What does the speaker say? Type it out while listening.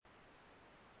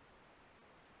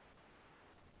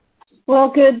Well,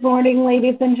 good morning,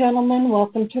 ladies and gentlemen.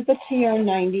 Welcome to the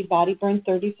TR90 Body Burn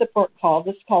 30 support call.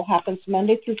 This call happens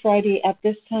Monday through Friday at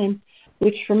this time,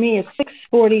 which for me is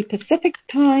 6:40 Pacific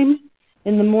time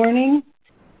in the morning,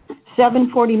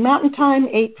 7:40 Mountain Time,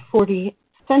 8:40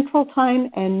 Central Time,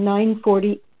 and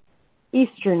 9:40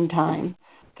 Eastern Time.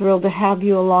 Thrilled to have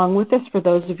you along with us. For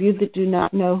those of you that do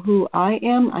not know who I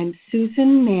am, I'm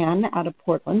Susan Mann out of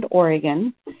Portland,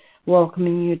 Oregon,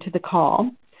 welcoming you to the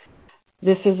call.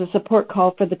 This is a support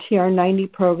call for the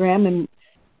TR90 program, and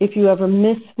if you ever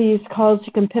miss these calls,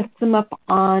 you can pick them up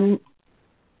on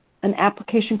an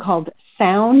application called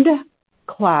SoundCloud,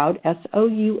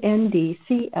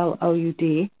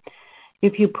 SoundCloud.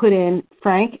 If you put in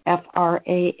Frank,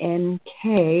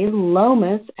 F-R-A-N-K,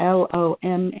 Lomas,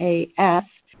 L-O-M-A-S,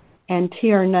 and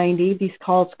TR90, these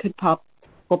calls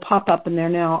will pop up, and they're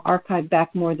now archived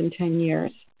back more than 10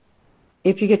 years.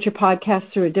 If you get your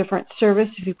podcast through a different service,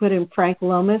 if you put in Frank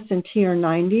Lomas and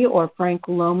TR90 or Frank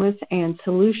Lomas and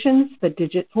Solutions, the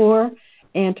digit 4,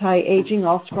 anti-aging,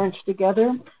 all scrunched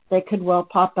together, they could well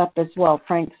pop up as well.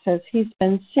 Frank says he's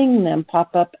been seeing them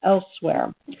pop up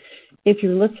elsewhere. If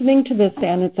you're listening to this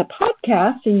and it's a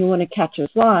podcast and you want to catch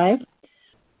us live,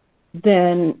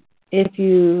 then if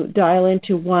you dial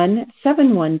into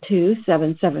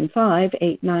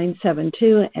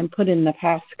 1-712-775-8972 and put in the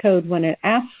passcode when it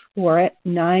asks for it,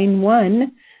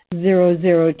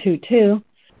 910022,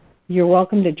 you're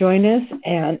welcome to join us,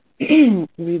 and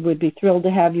we would be thrilled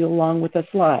to have you along with us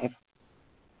live.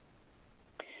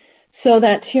 So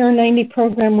that TR90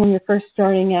 program when you're first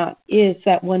starting out is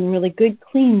that one really good,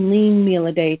 clean, lean meal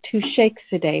a day, 2 shakes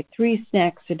a day, 3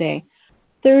 snacks a day,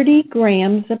 30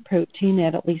 grams of protein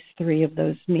at least 3 of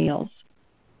those meals.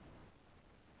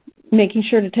 Making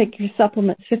sure to take your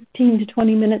supplements 15 to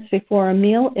 20 minutes before a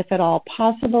meal, if at all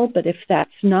possible. But if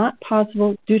that's not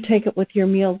possible, do take it with your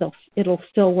meal. It'll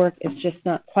still work. It's just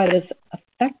not quite as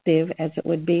effective as it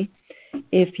would be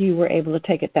if you were able to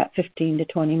take it that 15 to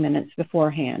 20 minutes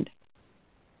beforehand.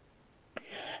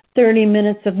 30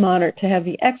 minutes of moderate to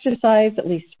heavy exercise, at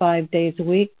least 5 days a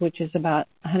week, which is about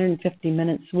 150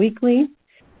 minutes weekly.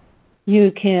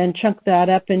 You can chunk that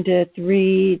up into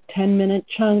 3 10-minute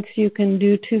chunks. You can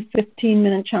do 2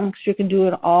 15-minute chunks. You can do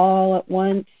it all at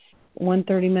once, 1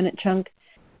 30-minute chunk,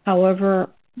 however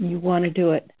you want to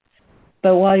do it.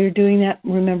 But while you're doing that,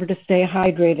 remember to stay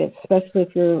hydrated, especially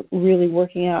if you're really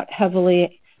working out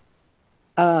heavily.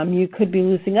 You could be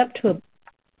losing up to a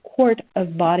quart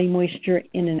of body moisture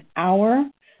in an hour.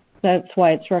 That's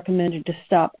why it's recommended to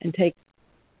stop and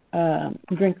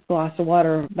drink a glass of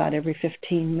water about every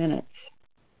 15 minutes.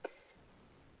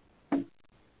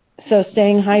 So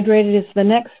staying hydrated is the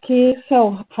next key.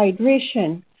 So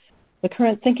hydration. The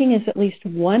current thinking is at least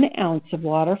 1 ounce of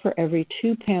water for every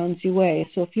 2 pounds you weigh.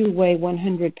 So if you weigh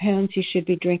 100 pounds, you should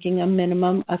be drinking a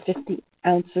minimum of 50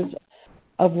 ounces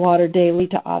of water daily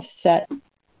to offset,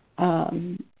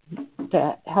 to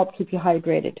help keep you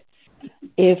hydrated.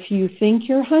 If you think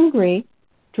you're hungry,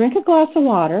 drink a glass of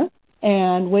water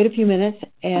and wait a few minutes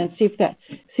and see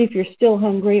if you're still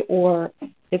hungry, or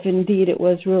if indeed it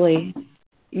was really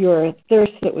your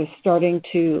thirst that was starting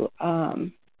to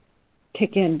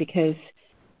kick in, because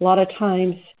a lot of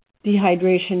times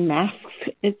dehydration masks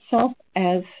itself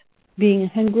as being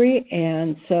hungry,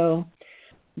 and so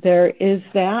there is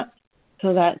that.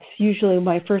 So that's usually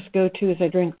my first go-to is I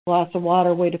drink a glass of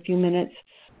water, wait a few minutes,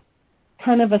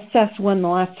 kind of assess when the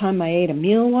last time I ate a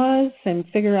meal was, and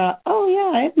figure out, oh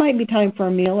yeah, it might be time for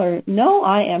a meal, or no,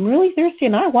 I am really thirsty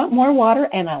and I want more water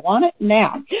and I want it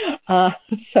now.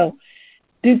 So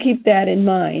do keep that in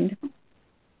mind.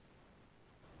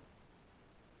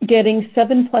 Getting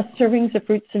 7+ servings of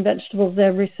fruits and vegetables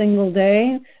every single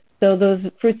day. So those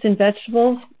fruits and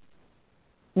vegetables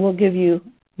will give you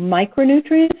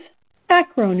micronutrients,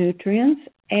 macronutrients,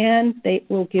 and they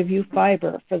will give you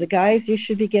fiber. For the guys, you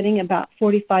should be getting about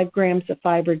 45 grams of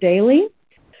fiber daily.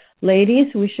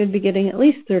 Ladies, we should be getting at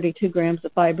least 32 grams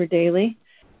of fiber daily.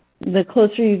 The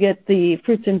closer you get the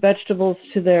fruits and vegetables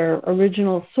to their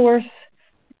original source,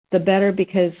 the better,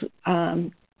 because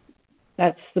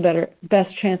that's the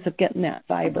best chance of getting that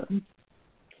fiber.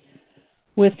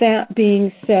 With that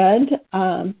being said,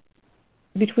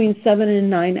 between 7 and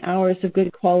 9 hours of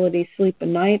good quality sleep a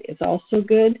night is also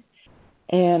good,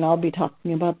 and I'll be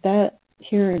talking about that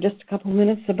here in just a couple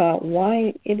minutes about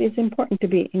why it is important to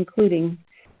be including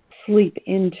sleep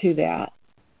into that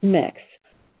mix.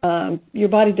 Your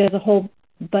body does a whole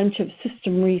bunch of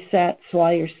system resets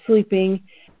while you're sleeping,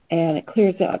 and it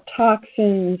clears out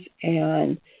toxins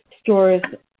and stores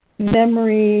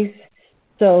memories.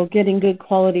 So getting good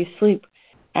quality sleep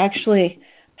actually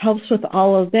helps with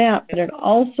all of that, but it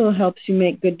also helps you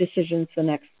make good decisions the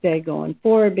next day going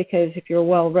forward, because if you're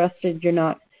well rested, you're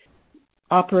not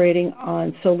operating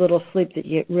on so little sleep that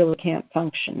you really can't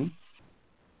function.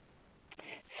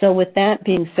 So with that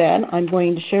being said, I'm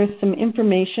going to share some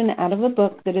information out of a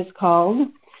book that is called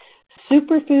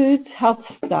Superfoods Health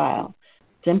Style: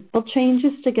 Simple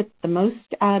Changes to Get the Most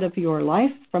Out of Your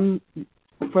Life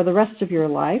for the Rest of Your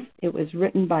Life. It was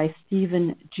written by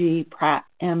Stephen G. Pratt,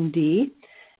 MD,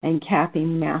 and Kathy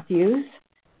Matthews.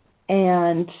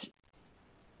 And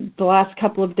the last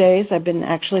couple of days, I've been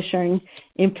actually sharing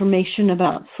information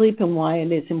about sleep and why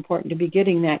it is important to be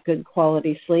getting that good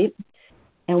quality sleep.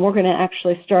 And we're going to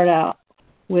actually start out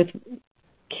with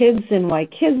kids and why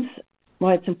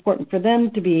it's important for them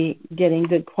to be getting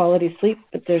good quality sleep.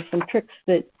 But there's some tricks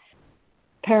that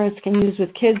parents can use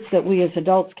with kids that we as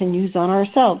adults can use on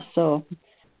ourselves. So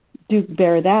do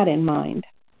bear that in mind.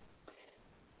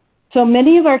 So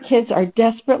many of our kids are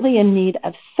desperately in need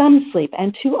of some sleep,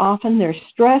 and too often they're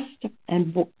stressed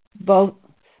and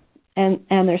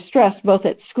they're stressed both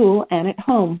at school and at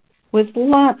home, with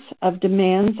lots of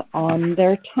demands on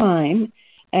their time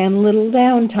and little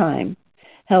downtime.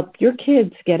 Help your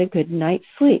kids get a good night's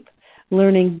sleep.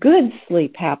 Learning good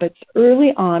sleep habits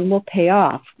early on will pay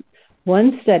off.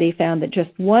 One study found that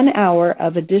just 1 hour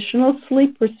of additional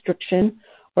sleep restriction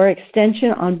or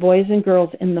extension on boys and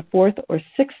girls in the 4th or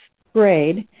 6th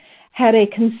grade had a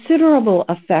considerable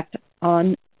effect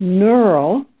on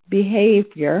neural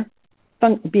behavioral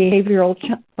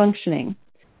functioning.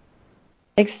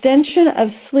 Extension of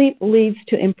sleep leads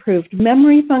to improved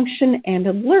memory function and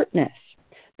alertness.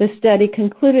 The study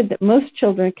concluded that most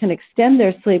children can extend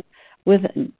their sleep with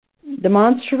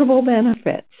demonstrable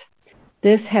benefits.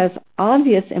 This has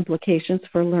obvious implications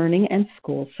for learning and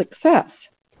school success.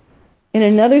 In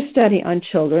another study on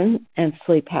children and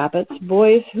sleep habits,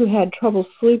 boys who had trouble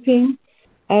sleeping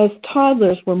as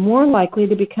toddlers were more likely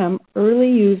to become early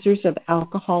users of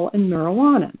alcohol and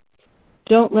marijuana.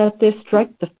 Don't let this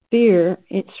strike fear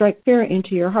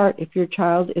into your heart if your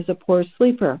child is a poor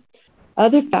sleeper.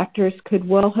 Other factors could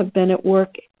well have been at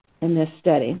work in this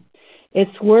study.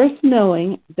 It's worth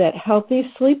knowing that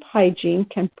healthy sleep hygiene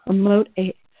can promote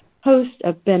a host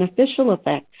of beneficial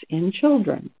effects in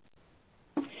children,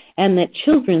 and that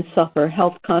children suffer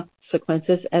health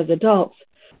consequences as adults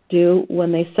do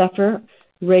when they suffer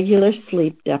regular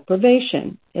sleep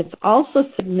deprivation. It's also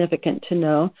significant to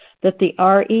know that the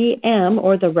REM,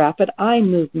 or the rapid eye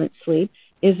movement sleep,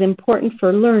 is important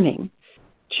for learning.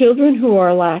 Children who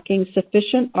are lacking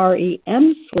sufficient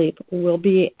REM sleep will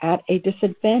be at a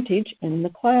disadvantage in the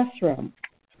classroom.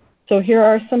 So here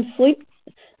are some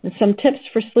tips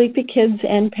for sleepy kids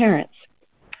and parents.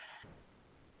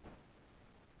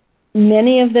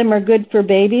 Many of them are good for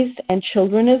babies and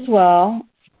children as well,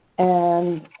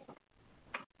 and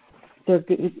they're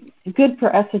good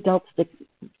for us adults to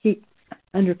keep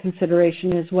under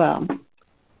consideration as well.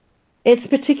 It's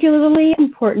particularly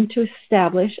important to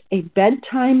establish a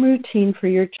bedtime routine for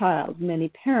your child. Many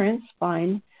parents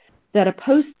find that a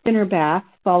post-dinner bath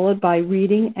followed by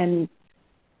reading and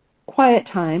quiet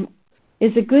time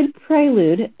is a good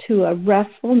prelude to a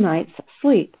restful night's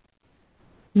sleep.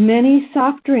 Many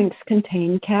soft drinks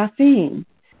contain caffeine,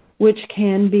 which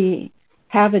can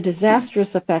have a disastrous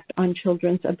effect on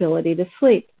children's ability to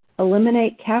sleep.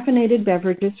 Eliminate caffeinated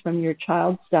beverages from your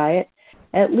child's diet,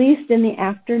 at least in the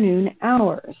afternoon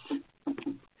hours.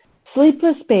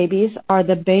 Sleepless babies are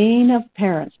the bane of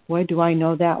parents. Boy, do I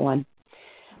know that one.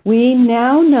 We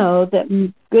now know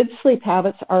that good sleep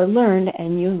habits are learned,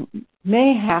 and you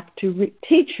may have to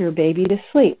teach your baby to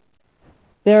sleep.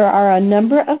 There are a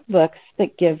number of books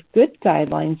that give good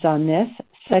guidelines on this,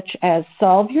 such as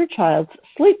Solve Your Child's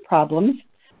Sleep Problems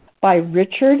by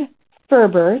Richard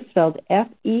Ferber, spelled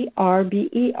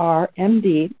Ferber,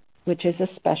 MD, which is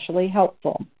especially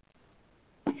helpful.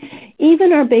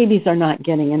 Even our babies are not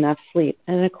getting enough sleep,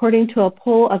 and according to a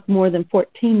poll of more than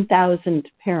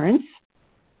 1,400 parents,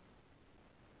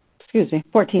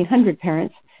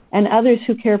 and others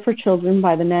who care for children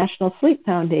by the National Sleep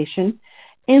Foundation,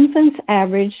 infants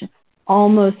average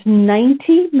almost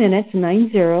 90 minutes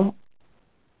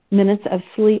of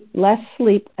less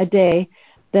sleep a day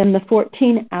than the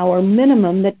 14-hour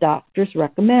minimum that doctors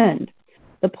recommend.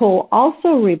 The poll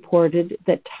also reported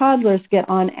that toddlers get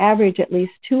on average at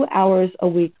least 2 hours a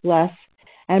week less,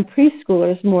 and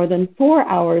preschoolers more than 4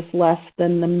 hours less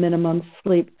than the minimum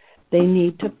sleep they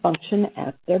need to function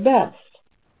at their best.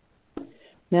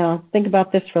 Now, think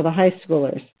about this for the high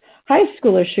schoolers. High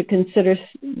schools should consider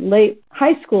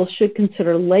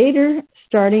later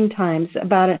starting times,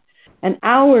 about an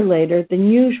hour later than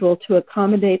usual, to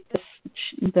accommodate the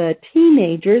the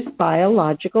teenager's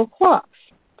biological clocks.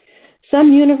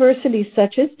 Some universities,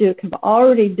 such as Duke, have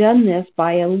already done this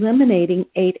by eliminating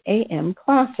 8 a.m.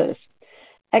 classes.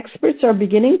 Experts are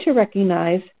beginning to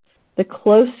recognize the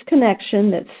close connection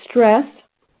that stress,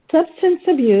 substance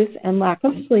abuse, and lack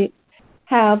of sleep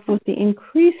have with the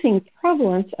increasing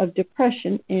prevalence of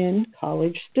depression in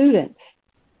college students.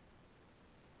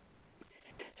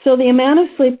 So the amount of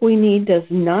sleep we need does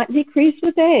not decrease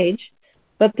with age,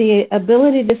 but the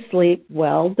ability to sleep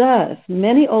well does.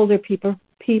 Many older people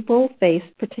face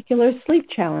particular sleep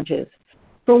challenges.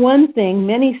 For one thing,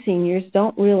 many seniors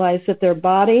don't realize that their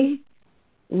body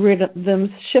rhythms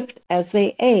shift as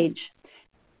they age.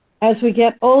 As we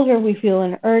get older, we feel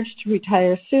an urge to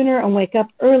retire sooner and wake up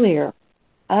earlier.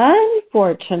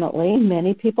 Unfortunately,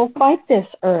 many people fight this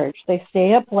urge. They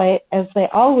stay up late as they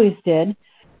always did,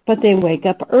 but they wake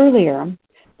up earlier.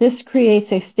 This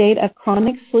creates a state of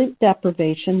chronic sleep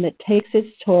deprivation that takes its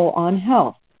toll on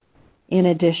health. In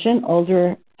addition,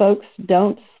 older folks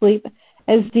don't sleep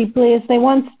as deeply as they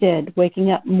once did,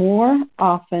 waking up more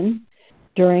often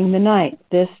during the night.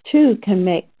 This, too, can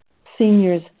make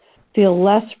seniors feel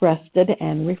less rested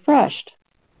and refreshed.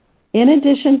 In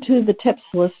addition to the tips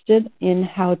listed in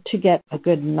how to get a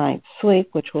good night's sleep,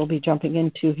 which we'll be jumping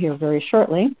into here very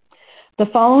shortly, the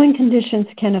following conditions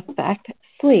can affect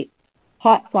sleep: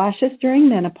 hot flashes during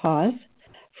menopause,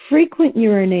 frequent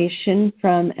urination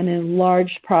from an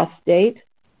enlarged prostate,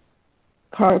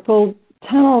 carpal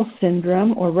tunnel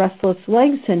syndrome or restless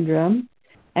leg syndrome,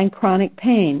 and chronic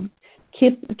pain.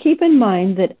 Keep in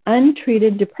mind that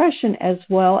untreated depression as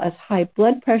well as high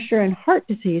blood pressure and heart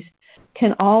disease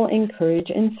can all encourage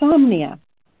insomnia.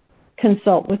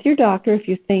 Consult with your doctor if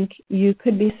you think you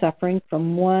could be suffering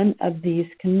from one of these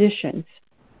conditions.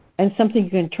 And something you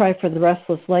can try for the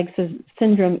restless leg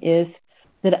syndrome is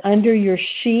that under your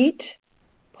sheet,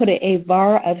 put a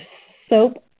bar of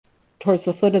soap towards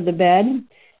the foot of the bed,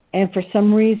 and for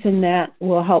some reason that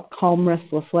will help calm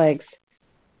restless legs.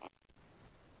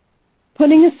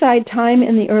 Putting aside time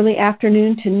in the early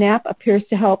afternoon to nap appears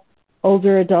to help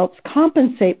older adults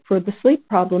compensate for the sleep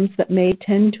problems that may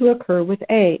tend to occur with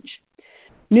age.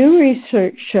 New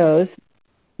research shows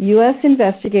U.S.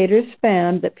 investigators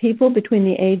found that people between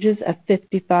the ages of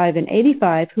 55 and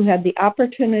 85 who had the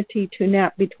opportunity to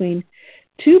nap between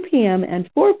 2 p.m. and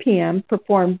 4 p.m.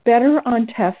 performed better on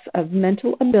tests of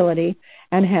mental ability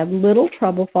and had little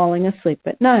trouble falling asleep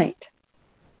at night.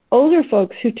 Older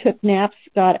folks who took naps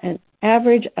got an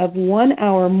average of 1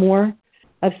 hour more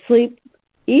of sleep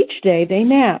each day they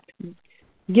napped,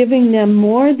 giving them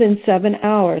more than 7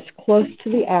 hours, close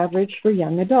to the average for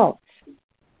young adults.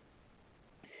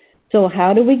 So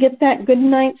how do we get that good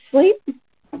night's sleep?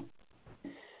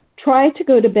 Try to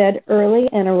go to bed early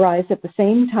and arise at the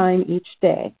same time each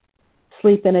day.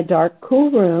 Sleep in a dark,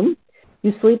 cool room.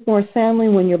 You sleep more soundly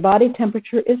when your body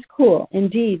temperature is cool.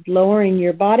 Indeed, lowering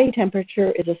your body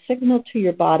temperature is a signal to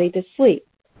your body to sleep.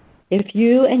 If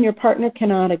you and your partner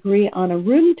cannot agree on a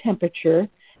room temperature,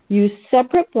 use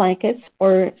separate blankets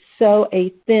or sew a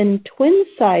thin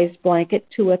twin-size blanket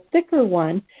to a thicker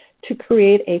one to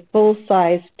create a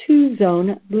full-size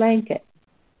 2-zone blanket.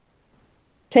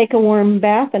 Take a warm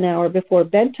bath an hour before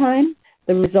bedtime.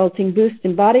 The resulting boost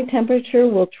in body temperature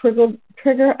will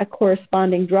trigger a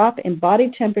corresponding drop in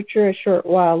body temperature a short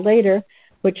while later,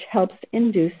 which helps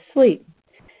induce sleep.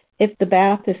 If the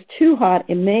bath is too hot,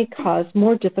 it may cause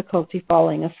more difficulty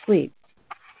falling asleep.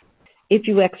 If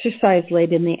you exercise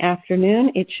late in the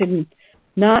afternoon, it should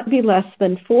not be less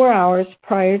than 4 hours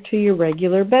prior to your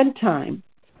regular bedtime.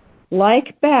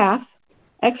 Like bath,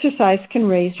 exercise can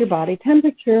raise your body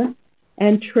temperature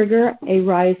and trigger a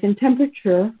rise in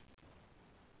temperature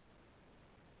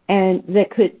and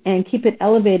keep it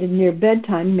elevated near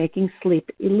bedtime, making sleep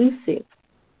elusive.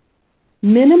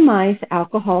 Minimize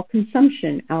alcohol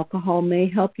consumption. Alcohol may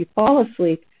help you fall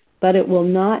asleep, but it will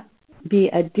not be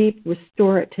a deep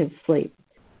restorative sleep.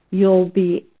 You'll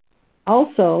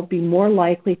also be more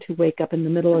likely to wake up in the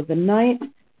middle of the night,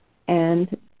 and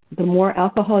the more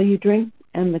alcohol you drink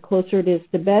and the closer it is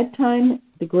to bedtime,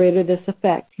 the greater this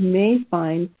effect. You may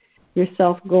find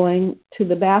yourself going to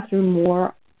the bathroom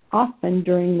more often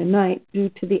during the night due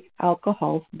to the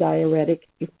alcohol's diuretic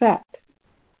effect.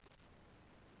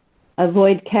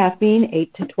 Avoid caffeine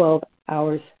 8 to 12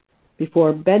 hours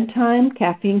before bedtime.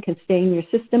 Caffeine can stay in your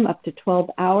system up to 12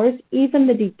 hours. Even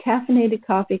the decaffeinated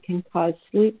coffee can cause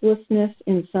sleeplessness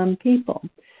in some people.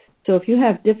 So if you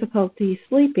have difficulty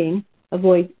sleeping,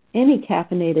 avoid any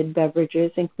caffeinated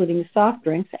beverages, including soft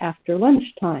drinks, after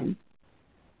lunchtime.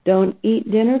 Don't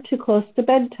eat dinner too close to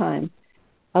bedtime.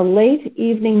 A late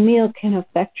evening meal can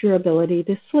affect your ability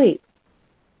to sleep.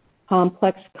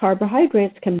 Complex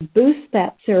carbohydrates can boost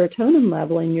that serotonin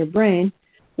level in your brain,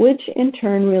 which in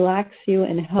turn relax you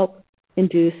and help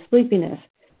induce sleepiness.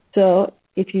 So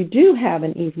if you do have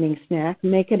an evening snack,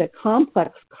 make it a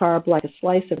complex carb like a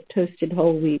slice of toasted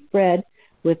whole wheat bread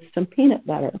with some peanut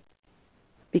butter.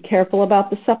 Be careful about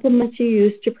the supplements you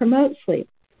use to promote sleep.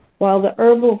 While the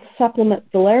herbal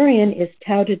supplement valerian is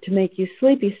touted to make you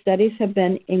sleepy, studies have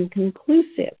been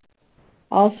inconclusive.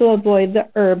 Also avoid the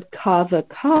herb kava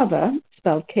kava,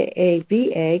 spelled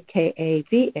Kava,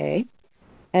 Kava,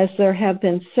 as there have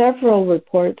been several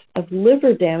reports of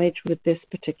liver damage with this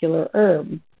particular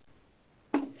herb.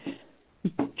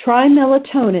 Try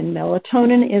melatonin.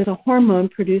 Melatonin is a hormone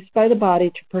produced by the body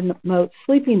to promote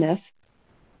sleepiness,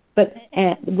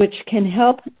 which can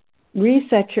help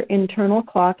reset your internal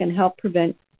clock and help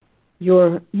prevent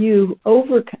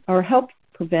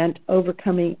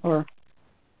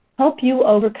help you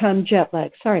overcome jet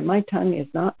lag. Sorry, my tongue is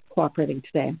not cooperating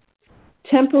today.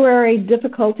 Temporary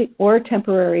difficulty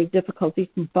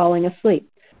from falling asleep.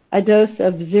 A dose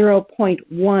of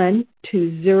 0.1 to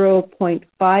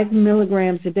 0.5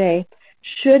 milligrams a day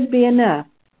should be enough.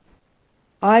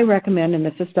 I recommend, and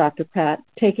this is Dr. Pat,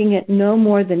 taking it no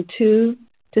more than 2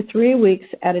 to 3 weeks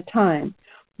at a time.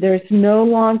 There's no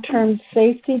long-term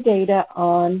safety data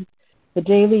on the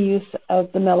daily use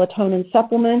of the melatonin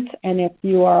supplement, and if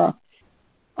you are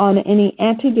on any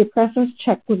antidepressants,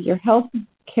 check with your health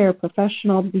care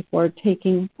professional before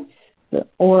taking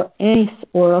any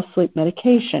oral sleep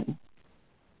medication.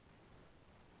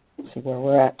 Let's see where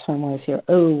we're at time-wise here.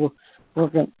 I'm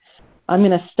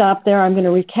going to stop there. I'm going to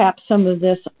recap some of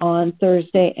this on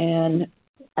Thursday and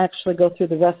actually go through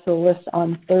the rest of the list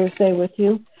on Thursday with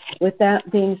you. With that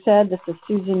being said, this is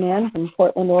Susie Mann from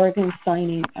Portland, Oregon,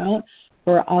 signing out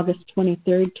for August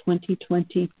 23rd,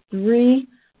 2023,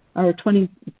 or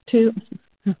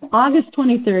August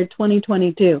 23rd,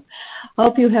 2022.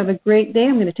 Hope you have a great day.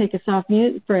 I'm going to take us off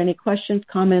mute for any questions,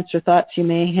 comments, or thoughts you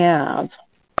may have.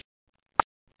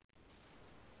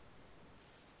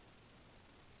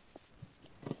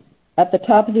 At the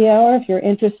top of the hour, if you're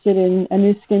interested in a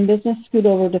new skin business, scoot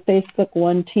over to Facebook,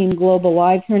 One Team Global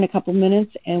Live here in a couple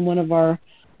minutes, and one of our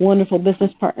wonderful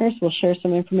business partners will share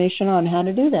some information on how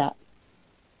to do that.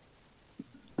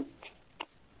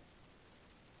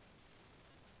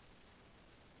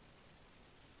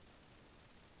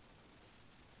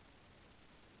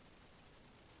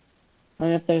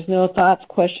 And if there's no thoughts,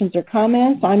 questions, or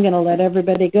comments, I'm going to let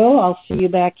everybody go. I'll see you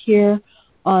back here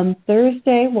on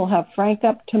Thursday. We'll have Frank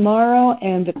up tomorrow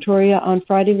and Victoria on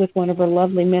Friday with one of her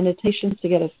lovely meditations to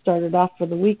get us started off for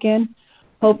the weekend.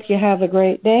 Hope you have a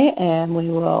great day, and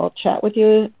we will chat with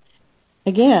you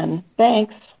again.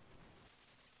 Thanks.